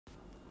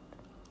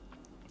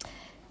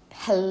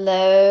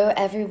Hello,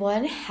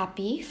 everyone.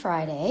 Happy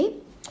Friday.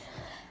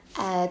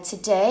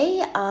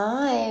 Today,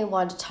 I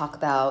want to talk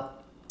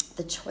about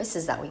the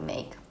choices that we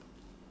make.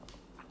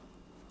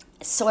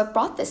 So I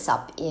brought this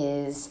up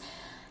is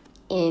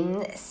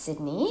in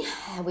Sydney.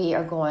 We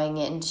are going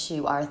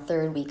into our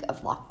third week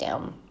of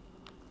lockdown.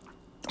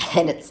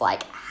 And it's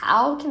like,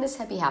 how can this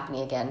be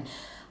happening again?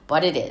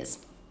 But it is.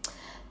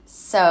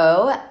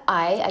 So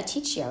I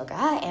teach yoga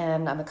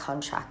and I'm a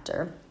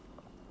contractor.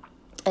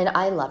 And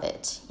I love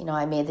it.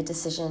 I made the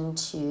decision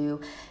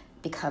to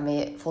become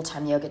a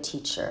full-time yoga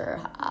teacher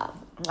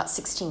about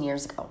 16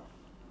 years ago.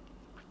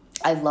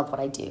 I love what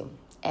I do.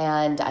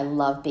 And I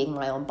love being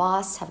my own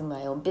boss, having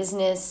my own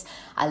business.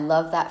 I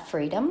love that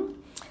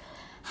freedom.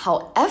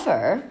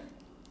 However,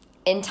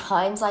 in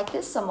times like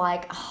this, I'm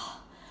like,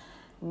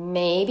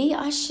 maybe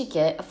I should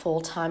get a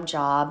full-time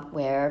job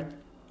where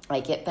I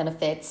get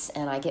benefits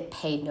and I get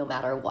paid no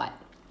matter what.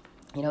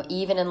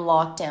 Even in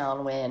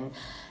lockdown when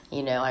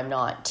I'm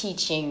not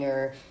teaching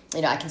or,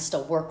 I can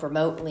still work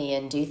remotely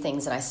and do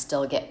things and I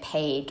still get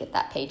paid, get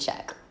that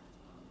paycheck.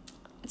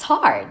 It's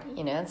hard,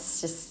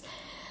 it's just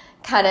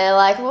kind of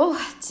like,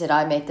 did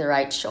I make the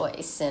right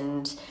choice?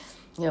 And,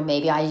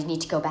 maybe I need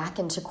to go back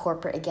into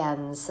corporate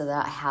again so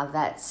that I have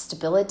that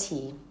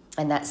stability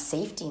and that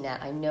safety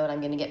net. I know that I'm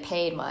going to get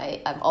paid.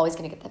 I'm always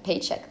going to get the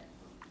paycheck,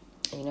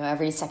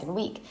 every second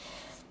week.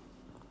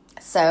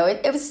 So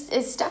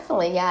it's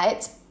definitely,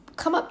 it's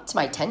come up to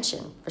my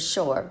attention for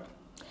sure.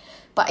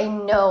 But I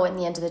know in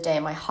the end of the day,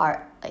 in my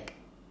heart,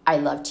 I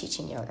love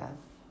teaching yoga.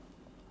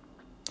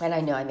 And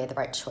I know I made the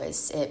right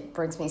choice. It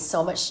brings me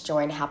so much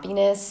joy and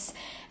happiness.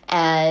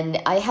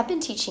 And I have been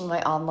teaching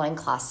my online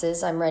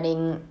classes. I'm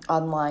running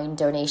online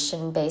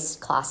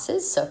donation-based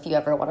classes. So if you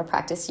ever want to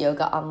practice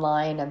yoga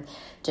online, I'm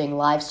doing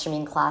live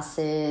streaming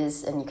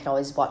classes. And you can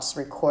always watch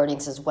the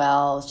recordings as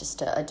well. It's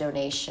just a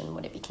donation,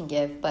 whatever you can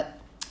give. But,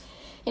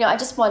 I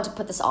just wanted to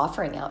put this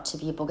offering out to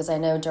people because I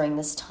know during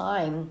this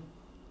time,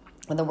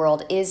 when the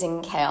world is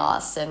in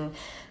chaos and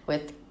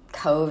with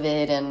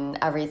COVID and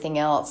everything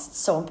else, it's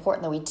so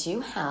important that we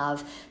do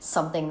have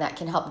something that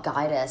can help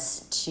guide us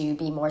to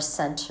be more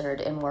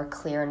centered and more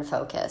clear and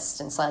focused.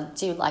 And so I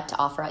do like to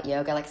offer out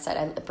yoga. Like I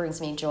said, it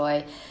brings me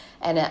joy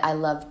and I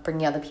love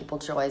bringing other people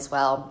joy as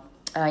well.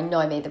 And I know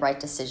I made the right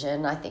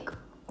decision. I think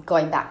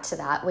going back to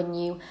that, when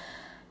you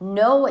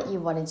know what you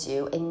want to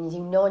do and you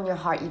know in your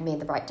heart you made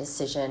the right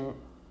decision,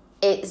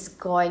 it's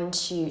going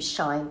to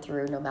shine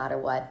through no matter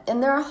what.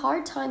 And there are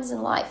hard times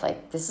in life.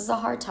 This is a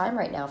hard time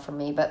right now for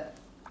me, but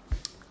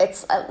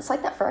it's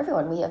like that for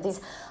everyone. We have these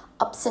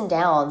ups and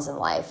downs in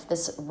life,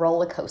 this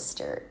roller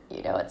coaster.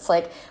 It's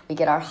like we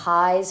get our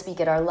highs, we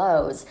get our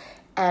lows.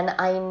 And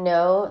I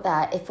know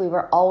that if we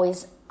were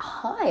always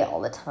high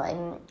all the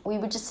time, we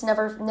would just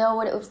never know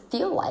what it would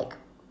feel like.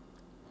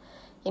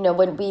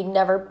 When we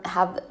never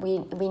have, we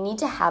need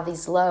to have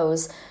these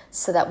lows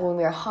so that when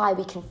we're high,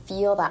 we can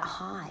feel that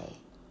high.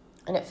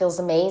 And it feels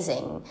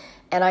amazing.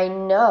 And I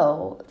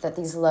know that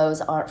these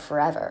lows aren't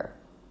forever.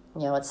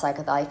 It's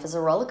like life is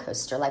a roller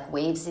coaster, like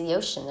waves of the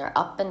ocean. They're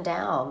up and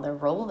down, they're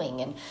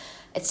rolling. And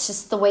it's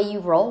just the way you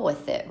roll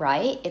with it,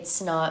 right?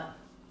 It's not,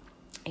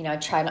 I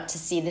try not to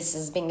see this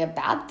as being a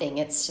bad thing.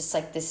 It's just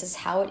like, this is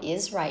how it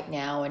is right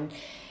now. And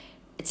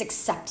it's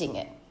accepting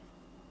it.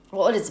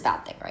 Well, it is a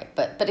bad thing, right?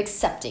 But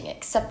accepting it,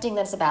 accepting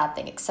that it's a bad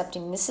thing,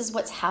 accepting this is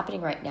what's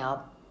happening right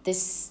now.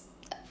 There's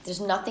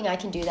nothing I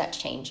can do that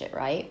change it,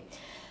 right?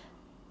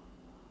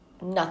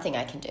 Nothing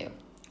I can do.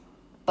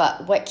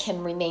 But what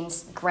can remain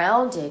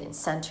grounded and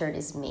centered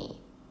is me.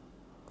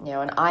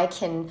 And I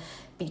can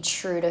be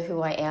true to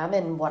who I am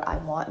and what I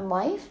want in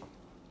life.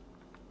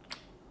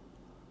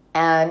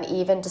 And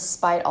even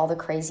despite all the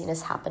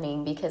craziness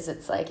happening, because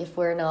it's like if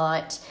we're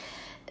not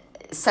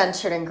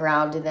centered and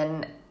grounded,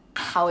 then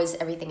how is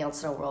everything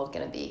else in our world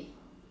going to be?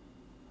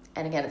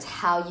 And again, it's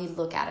how you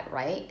look at it,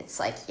 right? It's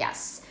like,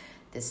 yes,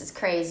 this is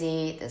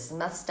crazy, this is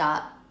messed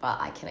up,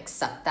 but I can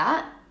accept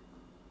that.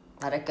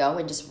 Let it go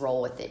and just roll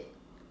with it,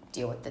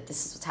 deal with it.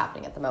 This is what's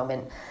happening at the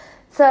moment.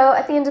 So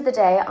at the end of the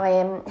day, I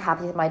am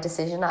happy with my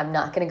decision. I'm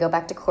not going to go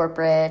back to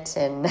corporate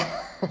and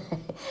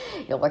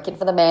working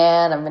for the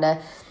man. I'm going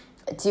to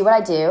do what I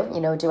do,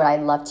 do what I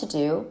love to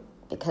do,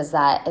 because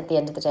that at the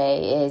end of the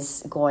day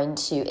is going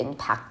to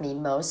impact me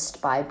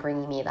most by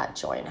bringing me that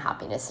joy and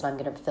happiness. And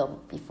I'm going to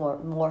be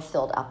more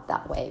filled up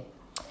that way.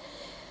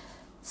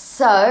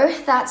 So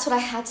that's what I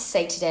had to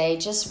say today.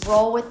 Just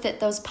roll with it,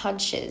 those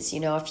punches.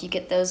 If you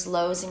get those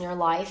lows in your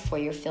life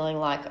where you're feeling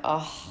like,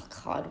 oh,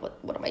 God,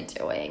 what am I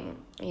doing?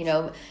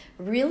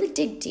 Really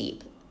dig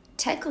deep.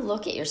 Take a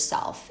look at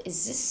yourself.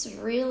 Is this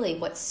really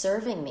what's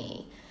serving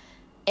me?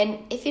 And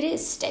if it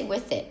is, stay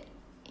with it.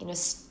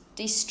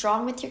 Stay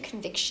strong with your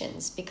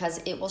convictions because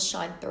it will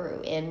shine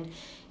through. And,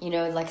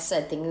 like I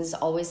said, things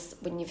always,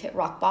 when you've hit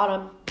rock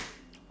bottom,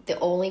 the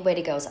only way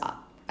to go is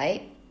up,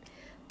 right?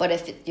 But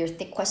if you're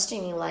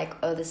questioning like,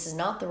 oh, this is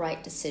not the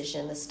right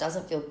decision, this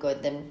doesn't feel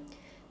good, then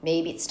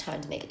maybe it's time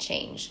to make a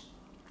change.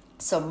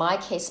 So in my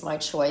case, my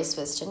choice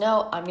was to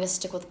know I'm going to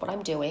stick with what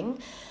I'm doing.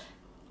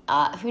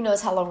 Who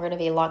knows how long we're going to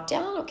be locked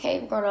down. Okay,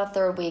 we're going on our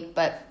third week,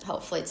 but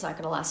hopefully it's not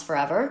going to last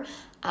forever.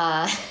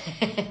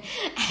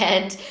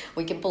 And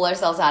we can pull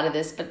ourselves out of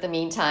this. But in the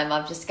meantime,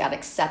 I've just got to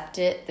accept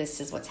it.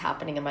 This is what's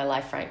happening in my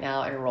life right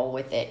now, and roll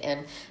with it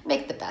and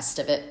make the best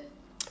of it,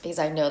 because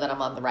I know that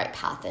I'm on the right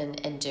path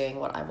and doing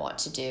what I want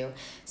to do.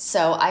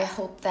 So I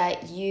hope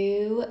that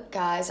you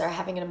guys are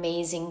having an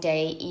amazing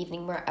day,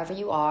 evening, wherever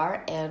you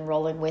are, and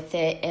rolling with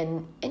it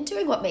and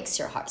doing what makes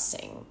your heart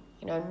sing.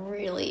 You know, and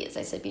really, as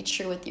I said, be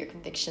true with your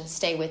convictions,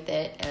 stay with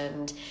it,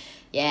 and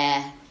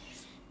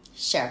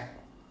sure.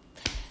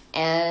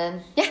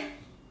 And no,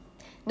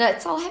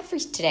 that's all I have for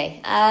you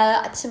today.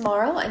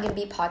 Tomorrow, I'm going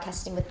to be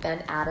podcasting with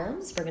Ben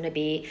Adams. We're going to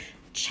be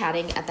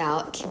chatting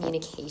about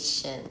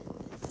communication.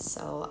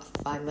 So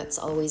I find that's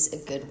always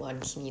a good one,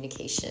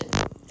 communication.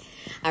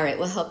 All right,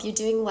 well, hope you're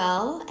doing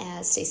well.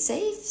 Stay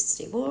safe,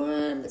 stay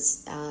warm,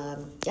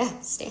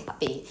 stay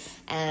happy.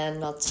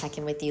 And I'll check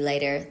in with you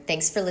later.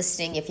 Thanks for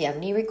listening. If you have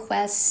any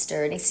requests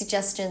or any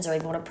suggestions, or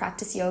if you want to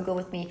practice yoga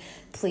with me,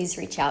 please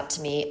reach out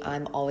to me.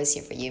 I'm always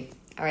here for you.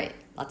 All right,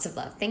 lots of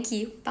love. Thank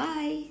you.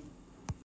 Bye.